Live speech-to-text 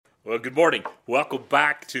Well, good morning. Welcome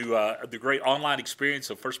back to the great online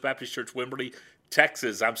experience of First Baptist Church, Wimberley,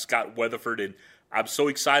 Texas. I'm Scott Weatherford, and I'm so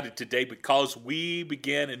excited today because we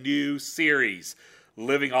begin a new series,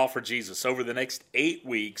 Living All for Jesus. Over the next 8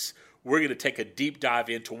 weeks, we're going to take a deep dive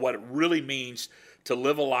into what it really means to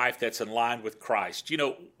live a life that's in line with Christ. You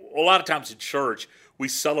know, a lot of times in church, we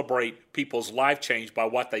celebrate people's life change by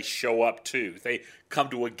what they show up to. If they come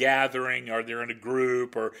to a gathering, or they're in a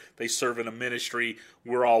group, or they serve in a ministry,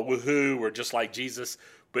 we're all woohoo, we're just like Jesus.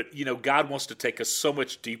 But, you know, God wants to take us so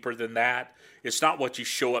much deeper than that. It's not what you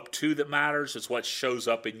show up to that matters, it's what shows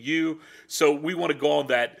up in you. So we want to go on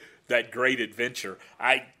that great adventure.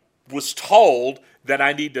 I was told that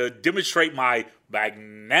I need to demonstrate my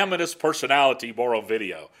magnanimous personality more on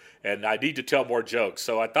video, and I need to tell more jokes.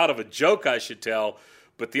 So I thought of a joke I should tell,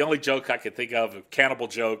 but the only joke I could think of are cannibal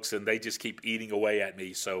jokes, and they just keep eating away at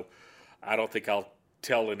me. So I don't think I'll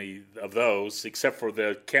tell any of those, except for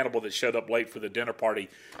the cannibal that showed up late for the dinner party.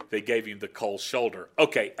 They gave him the cold shoulder.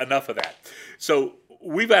 Okay, enough of that. So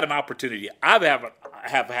we've had an opportunity. Have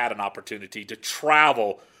had an opportunity to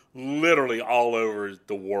travel literally all over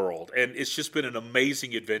the world, and it's just been an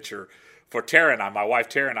amazing adventure for Tara and I, my wife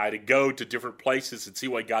Tara and I, to go to different places and see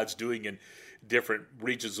what God's doing in different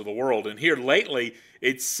regions of the world. And here lately,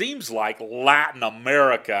 it seems like Latin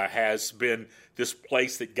America has been this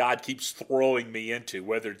place that God keeps throwing me into,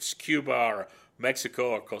 whether it's Cuba or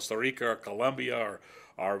Mexico or Costa Rica or Colombia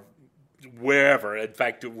or wherever. In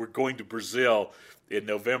fact, we're going to Brazil in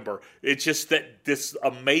November. It's just that this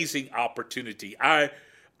amazing opportunity.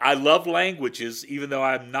 I love languages, even though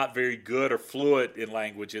I'm not very good or fluent in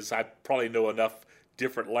languages. I probably know enough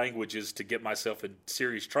different languages to get myself in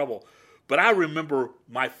serious trouble. But I remember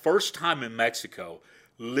my first time in Mexico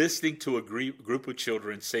listening to a group of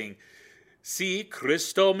children sing, Si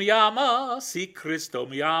Cristo me ama, si Cristo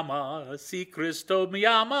me ama, si Cristo me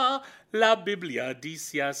ama, la Biblia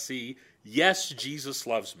dice así. Yes, Jesus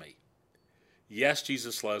loves me. Yes,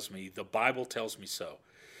 Jesus loves me. The Bible tells me so.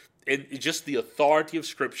 And just the authority of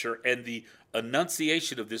Scripture and the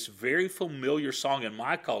enunciation of this very familiar song in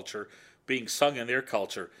my culture being sung in their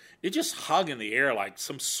culture, it just hung in the air like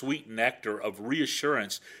some sweet nectar of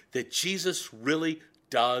reassurance that Jesus really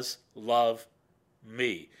does love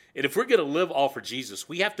me. And if we're going to live all for Jesus,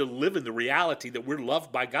 we have to live in the reality that we're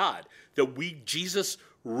loved by God, that Jesus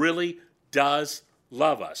really does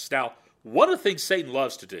love us. Now, one of the things Satan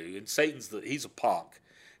loves to do, and he's a punk,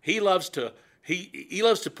 he loves to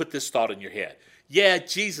put this thought in your head. Yeah,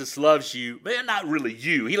 Jesus loves you. Man, not really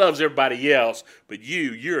you. He loves everybody else, but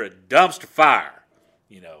you're a dumpster fire.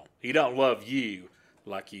 You know, he don't love you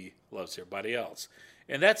like he loves everybody else.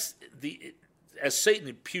 And that's as Satan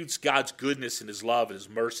imputes God's goodness and his love and his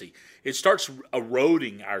mercy, it starts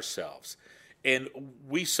eroding ourselves. And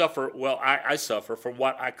we suffer, I suffer from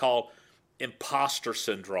what I call imposter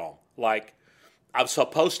syndrome. Like, I'm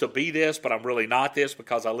supposed to be this, but I'm really not this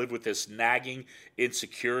because I live with this nagging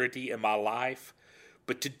insecurity in my life.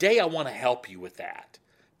 But today I want to help you with that.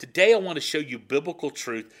 Today I want to show you biblical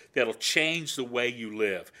truth that'll change the way you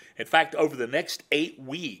live. In fact, over the next 8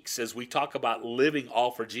 weeks, as we talk about living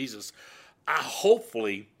all for Jesus, I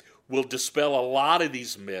hopefully will dispel a lot of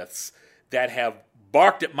these myths that have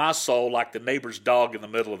barked at my soul like the neighbor's dog in the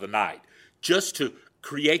middle of the night, just to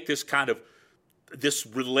create this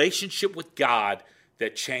relationship with God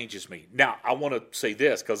that changes me. Now, I want to say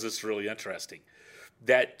this because it's really interesting,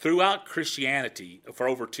 that throughout Christianity for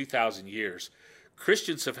over 2,000 years,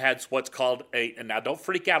 Christians have had what's called and now don't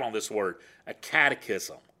freak out on this word, a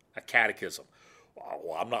catechism. A catechism.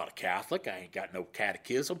 Well, I'm not a Catholic. I ain't got no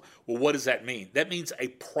catechism. Well, what does that mean? That means a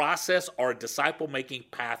process or a disciple-making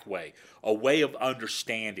pathway, a way of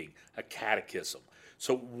understanding, a catechism.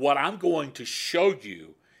 So what I'm going to show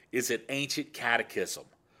you is an ancient catechism.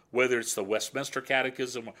 Whether it's the Westminster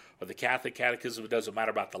Catechism or the Catholic Catechism, it doesn't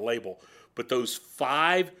matter about the label. But those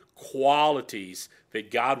 5 qualities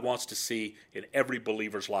that God wants to see in every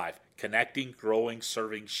believer's life: connecting, growing,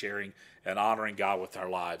 serving, sharing, and honoring God with our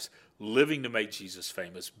lives, living to make Jesus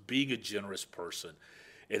famous, being a generous person.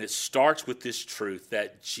 And it starts with this truth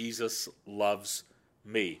that Jesus loves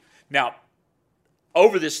me. Now,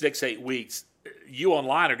 over this next 8 weeks, you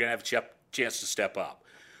online are going to have a chance to step up.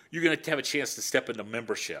 You're going to have a chance to step into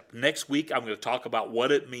membership. Next week, I'm going to talk about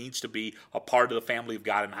what it means to be a part of the family of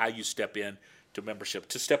God and how you step in to membership,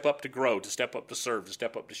 to step up to grow, to step up to serve, to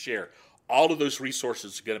step up to share. All of those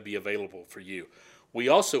resources are going to be available for you. We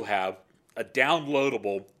also have a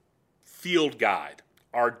downloadable field guide,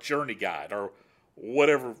 our journey guide, or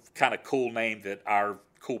whatever kind of cool name that our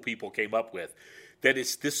cool people came up with, that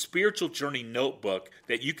it's this spiritual journey notebook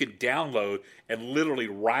that you can download and literally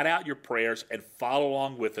write out your prayers and follow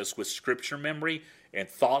along with us with scripture memory and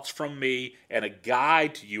thoughts from me and a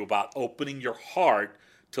guide to you about opening your heart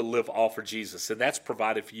to live all for Jesus. And that's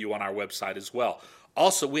provided for you on our website as well.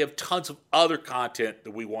 Also, we have tons of other content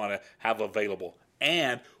that we want to have available.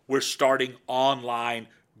 And we're starting online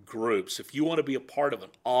groups. If you want to be a part of an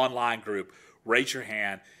online group, raise your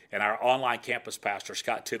hand, and our online campus pastor,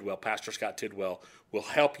 Pastor Scott Tidwell, will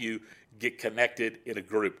help you get connected in a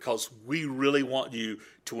group, because we really want you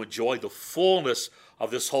to enjoy the fullness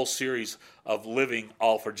of this whole series of living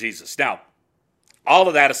all for Jesus. Now, all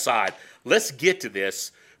of that aside, let's get to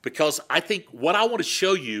this, because I think what I want to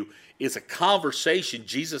show you is a conversation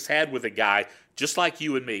Jesus had with a guy just like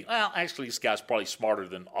you and me. Well, actually, this guy's probably smarter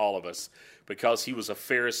than all of us, because he was a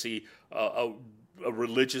Pharisee, a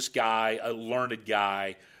religious guy, a learned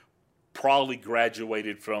guy, probably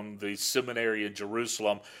graduated from the seminary in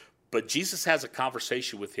Jerusalem. But Jesus has a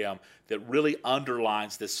conversation with him that really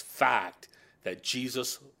underlines this fact that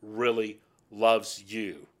Jesus really loves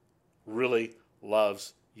you, really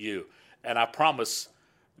loves you. And I promise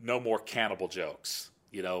no more cannibal jokes,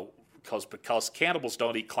 because cannibals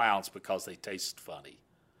don't eat clowns because they taste funny.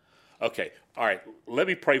 Okay, all right, let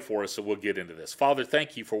me pray for us and we'll get into this. Father,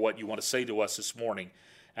 thank you for what you want to say to us this morning,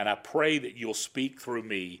 and I pray that you'll speak through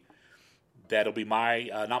me. That'll be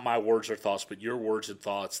not my words or thoughts, but your words and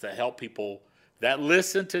thoughts that help people that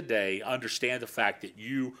listen today understand the fact that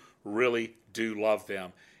you really do love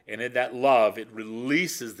them. And in that love, it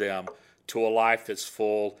releases them to a life that's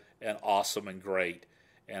full and awesome and great.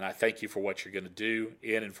 And I thank you for what you're going to do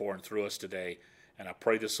in and for and through us today. And I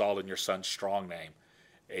pray this all in your son's strong name.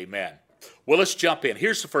 Amen. Well, let's jump in.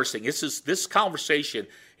 Here's the first thing. This conversation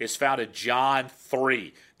is found in John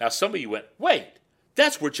 3. Now, some of you went, wait,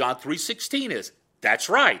 that's where John 3:16 is. That's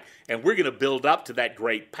right. And we're going to build up to that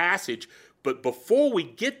great passage. But before we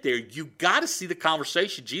get there, you got to see the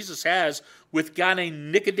conversation Jesus has with a guy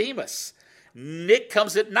named Nicodemus. Nick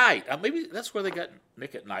comes at night. Maybe that's where they got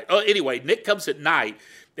Nick at night. Oh, anyway, Nick comes at night,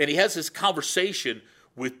 and he has this conversation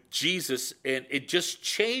with Jesus, and it just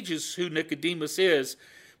changes who Nicodemus is,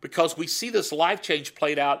 because we see this life change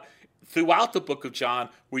played out throughout the book of John,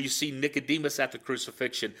 where you see Nicodemus at the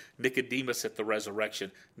crucifixion, Nicodemus at the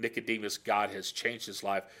resurrection. Nicodemus, God has changed his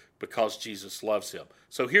life because Jesus loves him.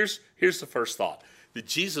 So here's the first thought, that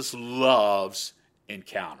Jesus loves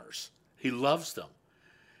encounters. He loves them.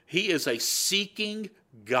 He is a seeking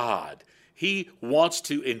God. He wants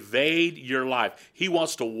to invade your life. He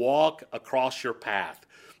wants to walk across your path.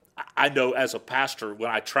 I know as a pastor,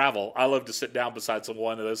 when I travel, I love to sit down beside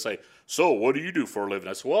someone and they say, so what do you do for a living?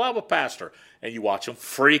 I say, well, I'm a pastor. And you watch them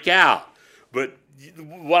freak out. But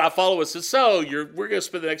what I follow is, so we're going to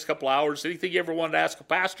spend the next couple hours. Anything you ever wanted to ask a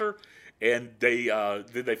pastor? And then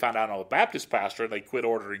they found out I'm a Baptist pastor and they quit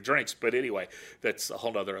ordering drinks. But anyway, that's a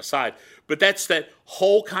whole other aside. But that's that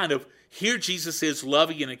whole kind of, here Jesus is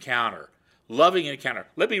loving an encounter. Loving an encounter.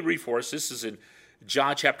 Let me read for us. This is in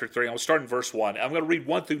John chapter 3. I'm going to start in verse 1. I'm going to read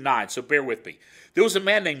 1 through 9, so bear with me. There was a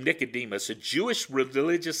man named Nicodemus, a Jewish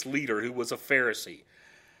religious leader who was a Pharisee.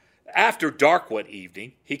 After dark one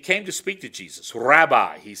evening, he came to speak to Jesus.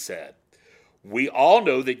 Rabbi, he said, we all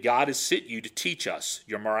know that God has sent you to teach us.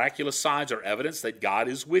 Your miraculous signs are evidence that God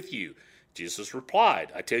is with you. Jesus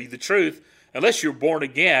replied, I tell you the truth, unless you're born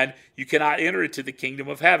again, you cannot enter into the kingdom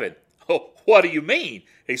of heaven. Oh, what do you mean?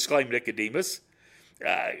 Exclaimed Nicodemus.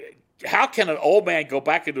 How can an old man go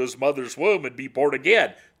back into his mother's womb and be born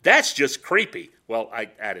again? That's just creepy. Well, I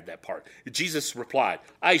added that part. Jesus replied,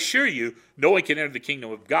 I assure you, no one can enter the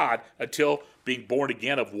kingdom of God until being born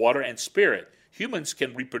again of water and spirit. Humans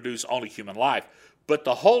can reproduce only human life, but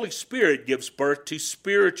the Holy Spirit gives birth to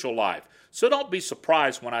spiritual life. So don't be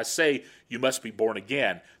surprised when I say you must be born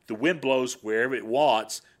again. The wind blows wherever it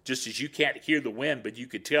wants, just as you can't hear the wind, but you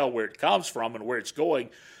can tell where it comes from and where it's going.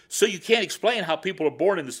 So you can't explain how people are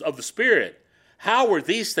born of the Spirit. How are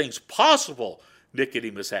these things possible?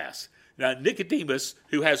 Nicodemus asked. Now, Nicodemus,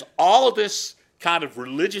 who has all of this kind of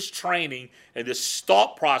religious training and this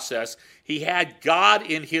thought process, he had God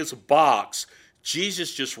in his box.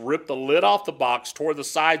 Jesus just ripped the lid off the box, tore the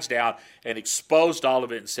sides down, and exposed all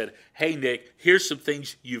of it and said, hey, Nick, here's some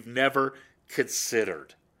things you've never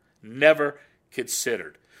considered. Never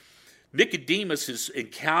considered. Nicodemus'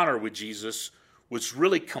 encounter with Jesus was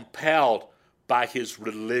really compelled by his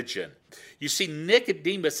religion. You see,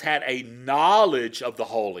 Nicodemus had a knowledge of the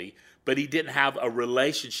holy, but he didn't have a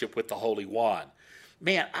relationship with the Holy One.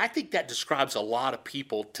 Man, I think that describes a lot of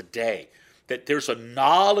people today, that there's a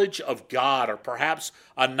knowledge of God or perhaps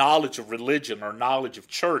a knowledge of religion or knowledge of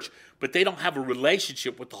church, but they don't have a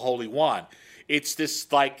relationship with the Holy One. It's this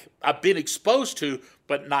like I've been exposed to,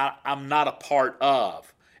 but I'm not a part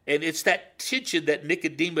of. And it's that tension that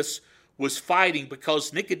Nicodemus was fighting,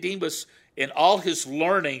 because Nicodemus, in all his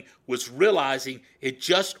learning, was realizing it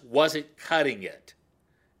just wasn't cutting it.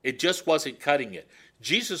 It just wasn't cutting it.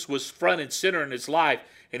 Jesus was front and center in his life,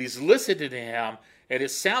 and he's listening to him, and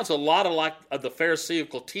it sounds a lot like the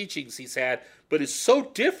Pharisaical teachings he's had, but it's so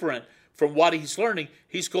different from what he's learning.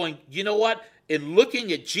 He's going, you know what? In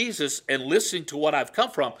looking at Jesus and listening to what I've come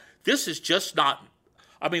from, this is just not,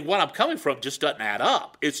 what I'm coming from just doesn't add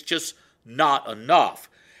up. It's just not enough.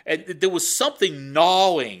 And there was something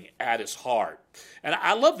gnawing at his heart. And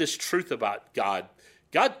I love this truth about God.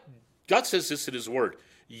 God says this in his word.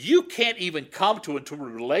 You can't even come into a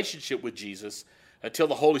relationship with Jesus until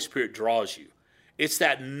the Holy Spirit draws you. It's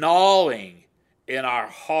that gnawing in our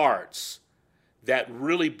hearts that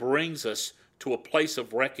really brings us to a place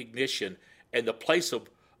of recognition and the place of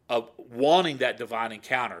wanting that divine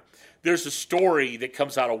encounter. There's a story that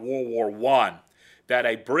comes out of World War I that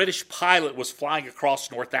a British pilot was flying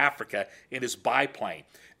across North Africa in his biplane.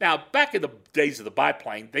 Now, back in the days of the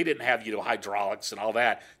biplane, they didn't have hydraulics and all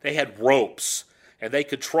that. They had ropes, and they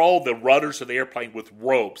controlled the rudders of the airplane with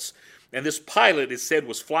ropes. And this pilot, it said,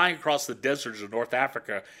 was flying across the deserts of North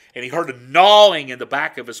Africa, and he heard a gnawing in the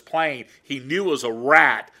back of his plane. He knew it was a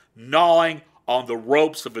rat gnawing on the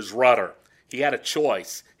ropes of his rudder. He had a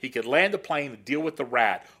choice. He could land the plane and deal with the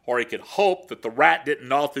rat, or he could hope that the rat didn't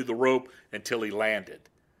gnaw through the rope until he landed.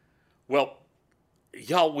 Well,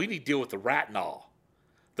 y'all, we need to deal with the rat gnaw.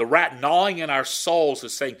 The rat gnawing in our souls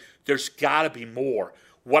is saying, there's got to be more.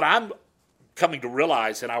 What I'm coming to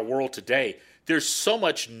realize in our world today, there's so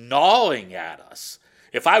much gnawing at us.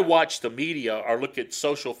 If I watch the media or look at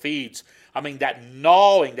social feeds, that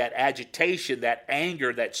gnawing, that agitation, that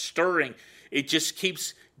anger, that stirring, it just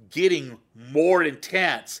keeps getting more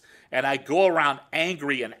intense. And I go around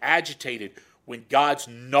angry and agitated when God's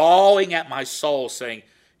gnawing at my soul saying,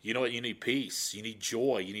 you know what, you need peace, you need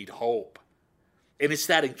joy, you need hope. And it's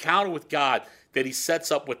that encounter with God that he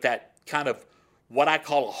sets up with that kind of what I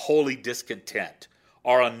call a holy discontent,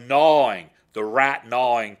 or a gnawing, the rat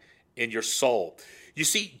gnawing in your soul. You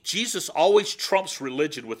see, Jesus always trumps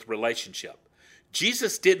religion with relationship.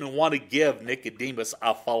 Jesus didn't want to give Nicodemus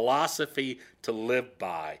a philosophy to live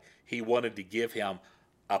by. He wanted to give him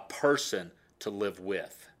a person to live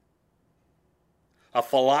with. A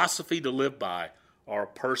philosophy to live by, or a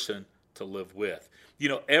person to live with.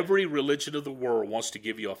 Every religion of the world wants to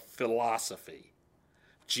give you a philosophy.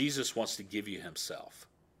 Jesus wants to give you himself,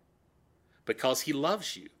 because he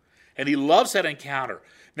loves you. And he loves that encounter.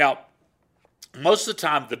 Now, most of the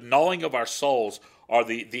time, the gnawing of our souls, or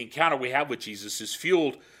the encounter we have with Jesus, is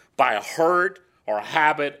fueled by a hurt, or a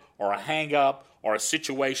habit, or a hang-up, or a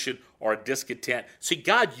situation, or a discontent. See,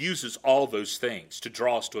 God uses all those things to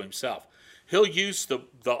draw us to himself. He'll use the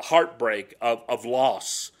heartbreak of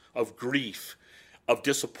loss, of grief, of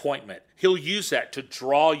disappointment. He'll use that to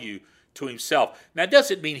draw you to himself. Now, it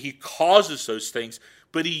doesn't mean he causes those things,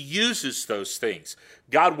 but he uses those things.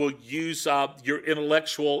 God will use your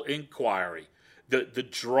intellectual inquiry, the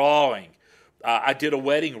drawing. I did a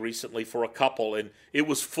wedding recently for a couple, and it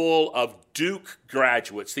was full of Duke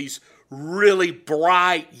graduates, these really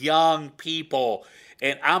bright young people.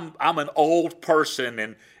 And I'm an old person,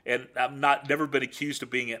 and I'm never been accused of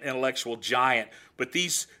being an intellectual giant. But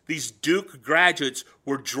these Duke graduates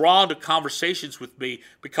were drawn to conversations with me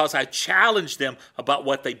because I challenged them about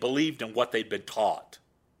what they believed and what they'd been taught.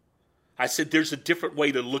 I said, there's a different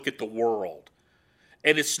way to look at the world.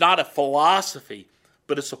 And it's not a philosophy,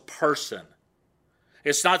 but it's a person.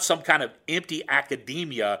 It's not some kind of empty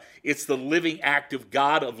academia. It's the living, active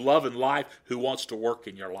God of love and life who wants to work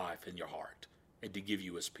in your life, in your heart, and to give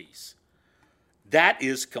you his peace. That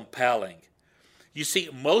is compelling. You see,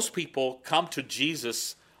 most people come to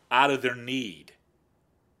Jesus out of their need.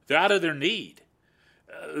 They're out of their need.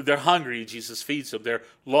 They're hungry and Jesus feeds them. They're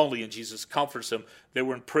lonely and Jesus comforts them. They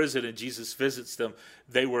were in prison and Jesus visits them.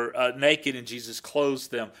 They were naked and Jesus clothes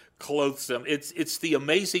them. It's the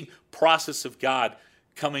amazing process of God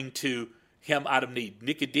coming to him out of need.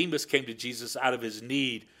 Nicodemus came to Jesus out of his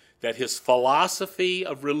need, that his philosophy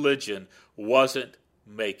of religion wasn't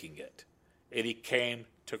making it. And he came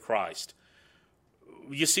to Christ.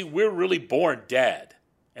 You see, we're really born dead,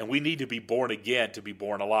 and we need to be born again to be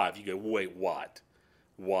born alive. You go, wait, what?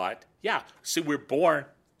 What? Yeah, see, we're born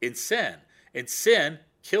in sin, and sin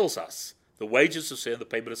kills us. The wages of sin, the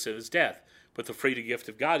payment of sin is death. But the free gift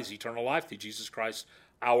of God is eternal life through Jesus Christ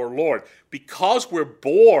our Lord. Because we're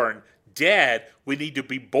born dead, we need to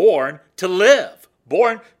be born to live.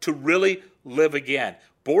 Born to really live again.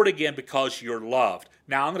 Born again because you're loved.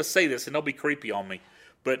 Now, I'm going to say this, and don't be creepy on me,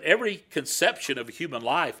 but every conception of a human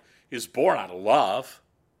life is born out of love.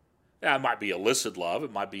 Now, it might be illicit love.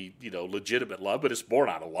 It might be, legitimate love, but it's born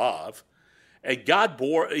out of love. And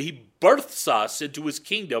He births us into His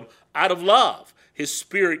kingdom out of love. His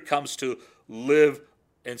Spirit comes to live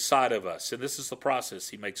inside of us. And this is the process.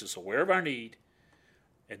 He makes us aware of our need,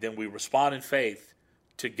 and then we respond in faith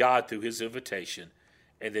to God through His invitation.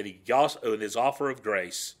 And then in His offer of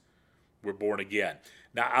grace, we're born again.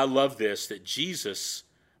 Now, I love this, that Jesus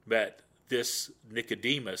met this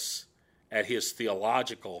Nicodemus at his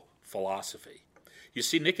theological philosophy. You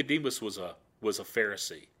see, Nicodemus was a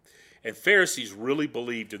Pharisee. And Pharisees really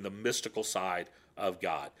believed in the mystical side of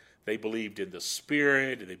God. They believed in the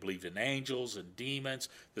Spirit, and they believed in angels and demons.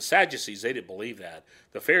 The Sadducees, they didn't believe that.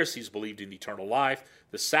 The Pharisees believed in eternal life.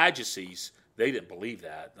 The Sadducees, they didn't believe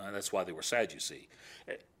that. And that's why they were Sadducee.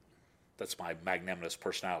 That's my magnanimous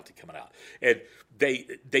personality coming out. And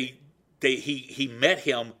he met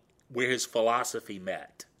him where his philosophy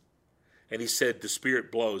met. And he said, the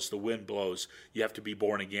Spirit blows, the wind blows, you have to be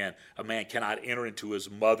born again. A man cannot enter into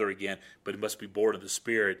his mother again, but he must be born of the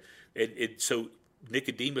Spirit. So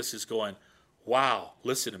Nicodemus is going, wow,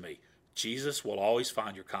 listen to me. Jesus will always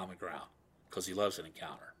find your common ground because He loves an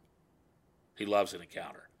encounter. He loves an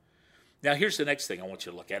encounter. Now, here's the next thing I want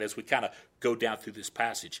you to look at as we kind of go down through this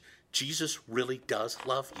passage. Jesus really does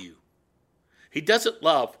love you. He doesn't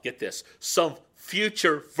love, get this, some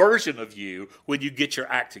future version of you when you get your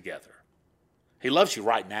act together. He loves you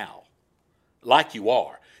right now, like you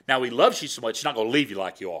are. Now, He loves you so much, He's not going to leave you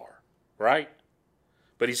like you are, right?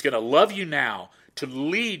 But He's going to love you now to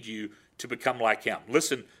lead you to become like Him.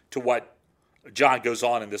 Listen to what John goes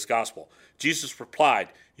on in this gospel. Jesus replied,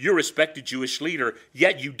 "You're a respected Jewish leader,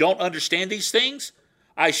 yet you don't understand these things?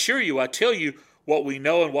 I assure you, I tell you what we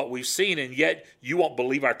know and what we've seen, and yet you won't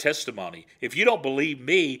believe our testimony. If you don't believe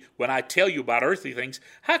me when I tell you about earthly things,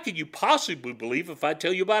 how can you possibly believe if I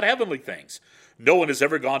tell you about heavenly things? No one has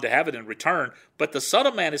ever gone to heaven and returned, but the Son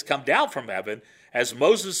of Man has come down from heaven. As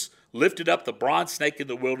Moses lifted up the bronze snake in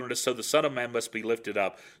the wilderness, so the Son of Man must be lifted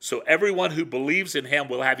up. So everyone who believes in Him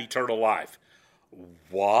will have eternal life."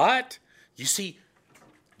 What? You see,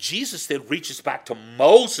 Jesus then reaches back to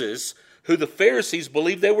Moses, who the Pharisees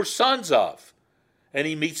believed they were sons of. And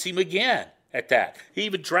He meets him again at that. He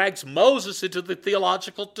even drags Moses into the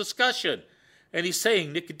theological discussion. And He's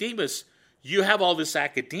saying, Nicodemus, you have all this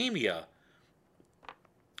academia,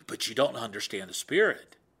 but you don't understand the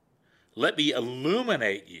Spirit. Let me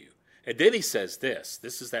illuminate you. And then He says this.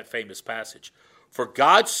 This is that famous passage. "For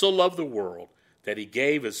God so loved the world that He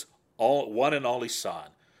gave His one and only Son,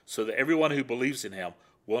 so that everyone who believes in Him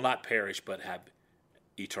will not perish but have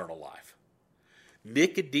eternal life."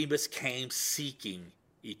 Nicodemus came seeking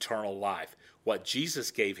eternal life. What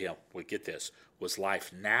Jesus gave him, well, get this, was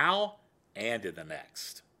life now and in the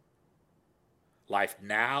next. Life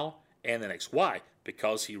now and the next. Why?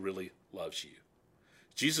 Because He really loves you.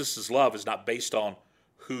 Jesus' love is not based on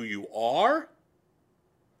who you are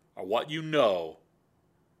or what you know.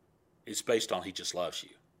 It's based on He just loves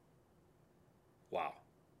you. Wow.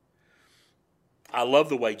 I love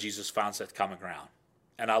the way Jesus finds that common ground.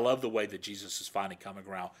 And I love the way that Jesus is finding common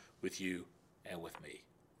ground with you and with me.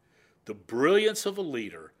 The brilliance of a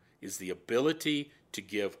leader is the ability to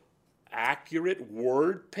give accurate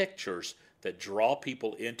word pictures that draw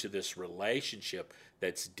people into this relationship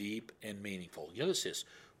that's deep and meaningful. You notice this.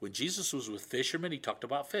 When Jesus was with fishermen, He talked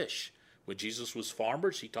about fish. When Jesus was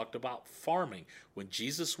farmers, He talked about farming. When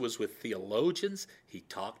Jesus was with theologians, He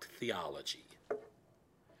talked theology.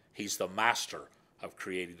 He's the master of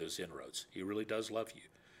creating those inroads. He really does love you.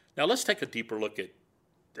 Now let's take a deeper look at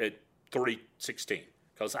 3:16,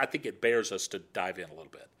 because I think it bears us to dive in a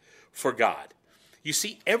little bit. For God. You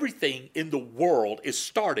see, everything in the world is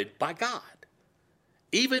started by God.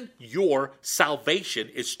 Even your salvation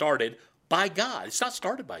is started by God. It's not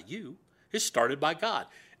started by you. It's started by God.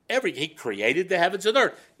 He created the heavens and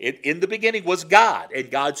earth. In the beginning was God,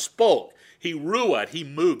 and God spoke. He ruah, He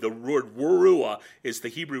moved. The word ruah is the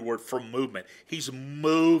Hebrew word for movement. He's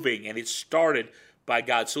moving, and it started by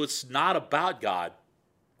God. So it's not about God,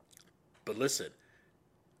 but listen,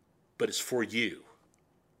 but it's for you.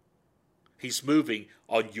 He's moving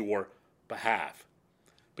on your behalf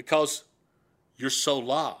because you're so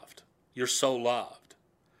loved. You're so loved.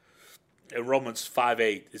 In Romans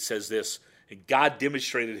 5:8, it says this, and God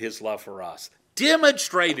demonstrated His love for us.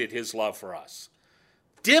 Demonstrated His love for us.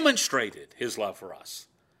 Demonstrated His love for us.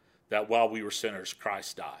 That while we were sinners,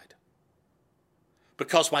 Christ died.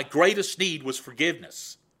 Because my greatest need was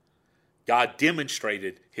forgiveness. God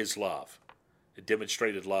demonstrated His love. A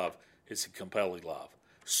demonstrated love is a compelling love.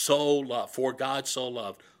 So loved, for God so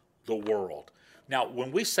loved the world. Now,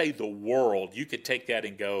 when we say the world, you could take that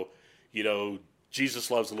and go, Jesus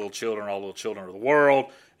loves the little children, all little children of the world.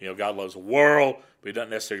 God loves the world, but he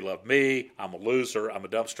doesn't necessarily love me. I'm a loser. I'm a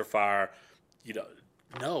dumpster fire.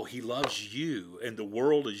 No, he loves you, and the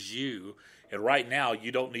world is you. And right now,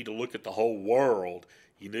 you don't need to look at the whole world.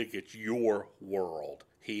 You need to look at your world.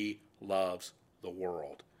 He loves the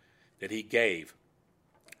world that he gave.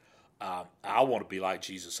 I want to be like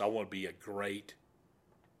Jesus. I want to be a great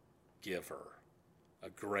giver. A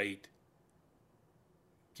great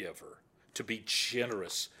giver. To be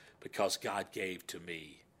generous because God gave to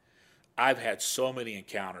me. I've had so many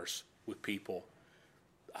encounters with people,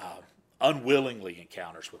 unwillingly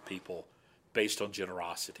encounters with people based on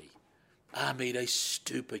generosity. I made a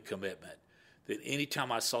stupid commitment that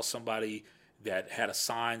anytime I saw somebody that had a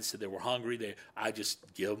sign said they were hungry, I just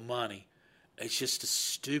give them money. It's just a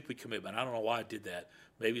stupid commitment. I don't know why I did that.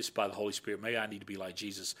 Maybe it's by the Holy Spirit. Maybe I need to be like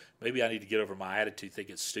Jesus. Maybe I need to get over my attitude, think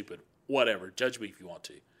it's stupid. Whatever. Judge me if you want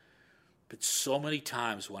to. But so many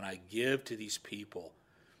times when I give to these people,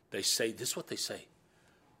 they say, this is what they say,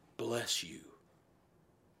 bless you.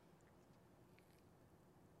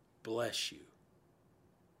 Bless you.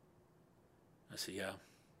 I say, yeah,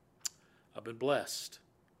 I've been blessed.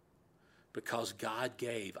 Because God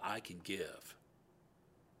gave, I can give.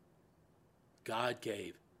 God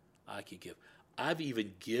gave, I can give. I've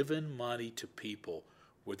even given money to people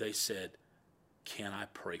where they said, can I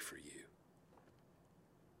pray for you?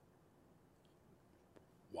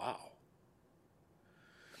 Wow.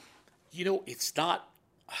 It's not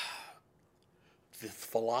the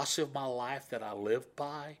philosophy of my life that I live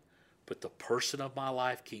by, but the person of my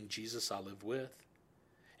life, King Jesus, I live with.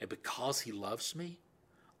 And because he loves me,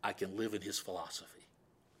 I can live in his philosophy.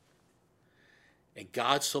 And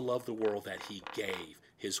God so loved the world that he gave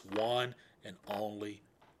his one and only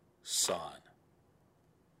Son.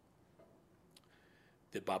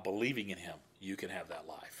 That by believing in him, you can have that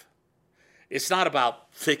life. It's not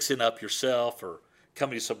about fixing up yourself or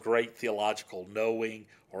coming to some great theological knowing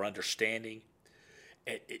or understanding.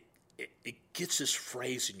 It gets this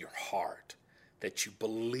phrase in your heart that you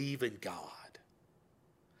believe in God.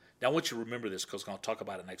 Now, I want you to remember this because I'm going to talk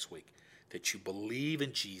about it next week. That you believe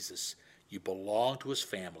in Jesus, you belong to his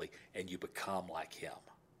family, and you become like him.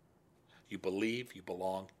 You believe, you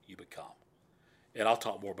belong, you become. And I'll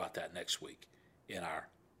talk more about that next week in our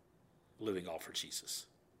Living All for Jesus.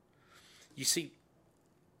 You see,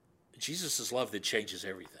 Jesus' love that changes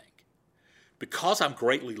everything. Because I'm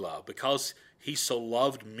greatly loved, because he so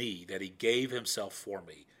loved me that he gave himself for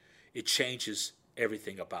me, it changes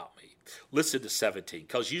everything about me. Listen to 17,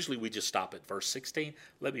 because usually we just stop at verse 16.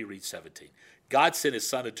 Let me read 17. God sent his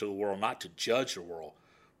Son into the world not to judge the world,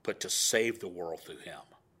 but to save the world through him.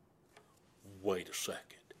 Wait a second.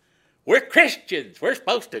 We're Christians. We're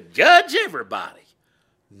supposed to judge everybody.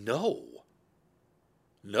 No.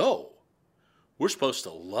 We're supposed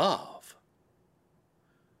to love.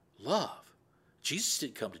 Love. Jesus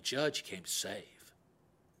didn't come to judge, he came to save.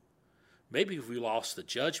 Maybe if we lost the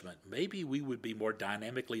judgment, maybe we would be more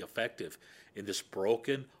dynamically effective in this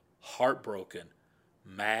broken, heartbroken,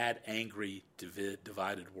 mad, angry,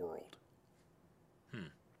 divided world.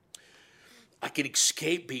 I can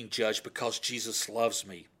escape being judged because Jesus loves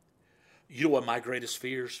me. You know what my greatest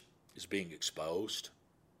fears is? Being exposed.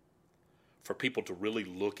 For people to really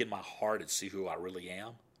look in my heart and see who I really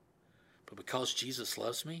am. But because Jesus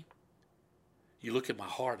loves me, you look at my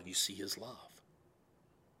heart and you see his love.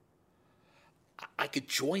 I could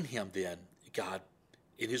join him then, God,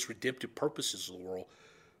 in his redemptive purposes of the world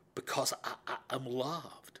because I'm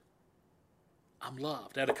loved. I'm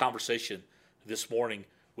loved. I had a conversation this morning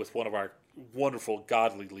with one of our wonderful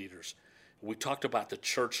godly leaders. We talked about the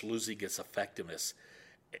church losing its effectiveness.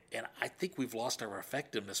 And I think we've lost our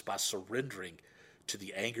effectiveness by surrendering to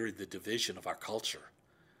the anger and the division of our culture.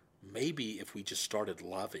 Maybe if we just started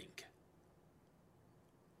loving.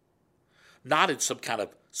 Not in some kind of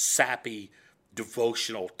sappy,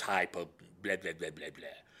 devotional type of blah, blah, blah, blah, blah.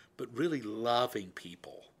 But really loving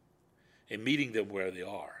people and meeting them where they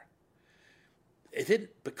are.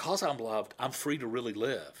 Because I'm loved, I'm free to really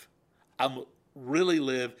live. I'm really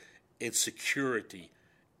live in security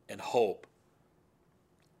and hope.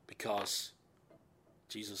 Because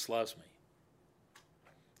Jesus loves me.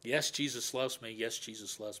 Yes, Jesus loves me. Yes,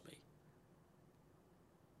 Jesus loves me.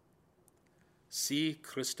 Si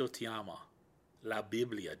Cristo ti ama, la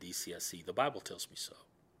Biblia dice así. The Bible tells me so.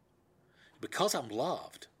 Because I'm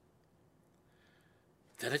loved,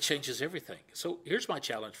 then it changes everything. So here's my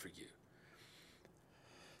challenge for you.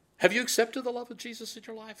 Have you accepted the love of Jesus in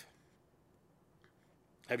your life?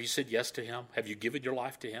 Have you said yes to him? Have you given your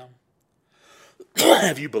life to him?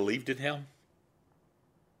 Have you believed in him?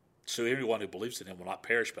 So anyone who believes in him will not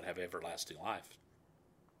perish but have everlasting life.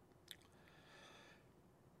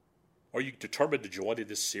 Are you determined to join in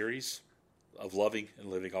this series of loving and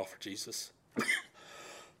living all for Jesus?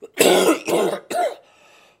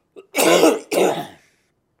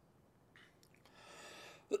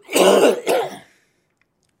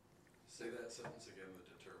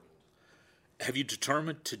 Have you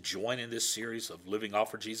determined to join in this series of living all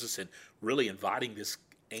for Jesus and really inviting this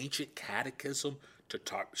ancient catechism to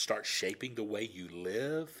start shaping the way you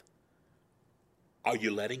live? Are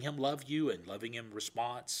you letting him love you and loving him in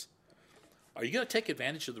response? Are you going to take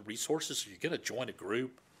advantage of the resources? Are you going to join a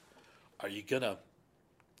group? Are you going to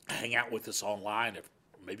hang out with us online?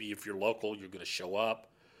 Maybe if you're local, you're going to show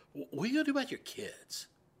up. What are you going to do about your kids?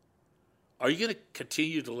 Are you going to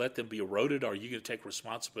continue to let them be eroded? Or are you going to take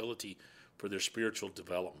responsibility for their spiritual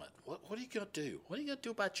development? What are you going to do? What are you going to do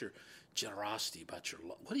about your generosity, about your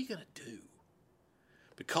love? What are you going to do?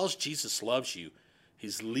 Because Jesus loves you,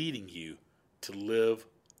 he's leading you to live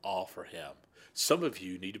all for him. Some of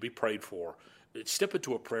you need to be prayed for. Step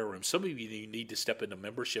into a prayer room. Some of you need to step into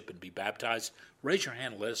membership and be baptized. Raise your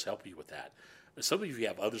hand and let us help you with that. Some of you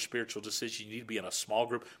have other spiritual decisions. You need to be in a small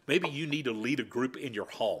group. Maybe you need to lead a group in your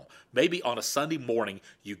home. Maybe on a Sunday morning,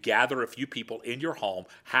 you gather a few people in your home,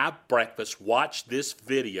 have breakfast, watch this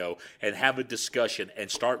video, and have a discussion and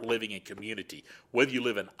start living in community. Whether you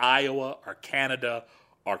live in Iowa or Canada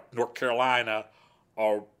or North Carolina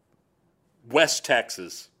or West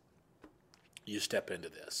Texas, you step into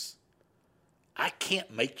this. I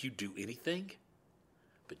can't make you do anything,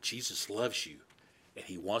 but Jesus loves you, and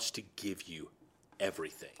he wants to give you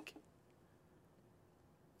everything.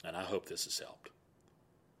 And I hope this has helped.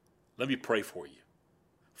 Let me pray for you.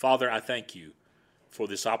 Father, I thank you for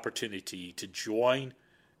this opportunity to join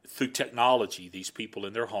through technology these people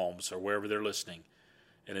in their homes or wherever they're listening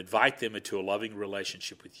and invite them into a loving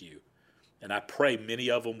relationship with you. And I pray many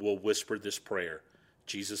of them will whisper this prayer: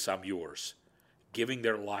 Jesus, I'm yours, giving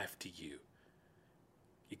their life to you,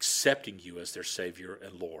 accepting you as their Savior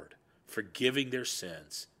and Lord, forgiving their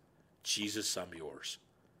sins. Jesus, I'm yours.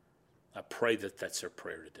 I pray that that's their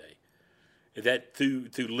prayer today. And that through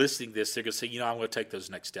listening to this, they're going to say, I'm going to take those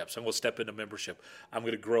next steps. I'm going to step into membership. I'm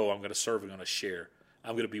going to grow. I'm going to serve. I'm going to share.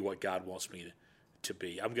 I'm going to be what God wants me to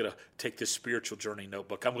be. I'm going to take this spiritual journey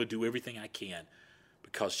notebook. I'm going to do everything I can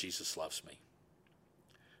because Jesus loves me.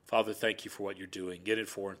 Father, thank you for what you're doing. Get it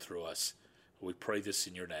for and through us. We pray this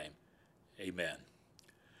in your name. Amen.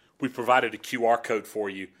 We provided a QR code for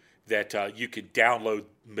you that you can download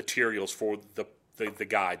materials for the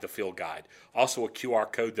guide, the field guide. Also a QR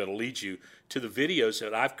code that'll lead you to the videos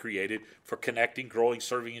that I've created for connecting, growing,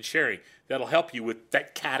 serving, and sharing. That'll help you with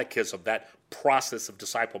that catechism, that process of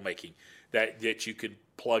disciple making that you can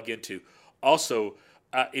plug into. Also,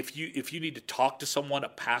 if you need to talk to someone, a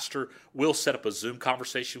pastor, we'll set up a Zoom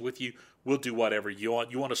conversation with you. We'll do whatever you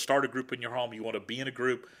want. You want to start a group in your home, you want to be in a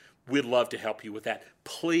group, we'd love to help you with that.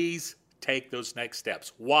 Please take those next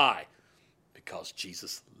steps. Why? Because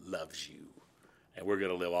Jesus loves you, and we're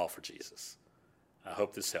going to live all for Jesus. I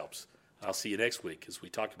hope this helps. I'll see you next week as we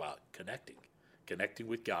talk about connecting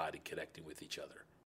with God and connecting with each other.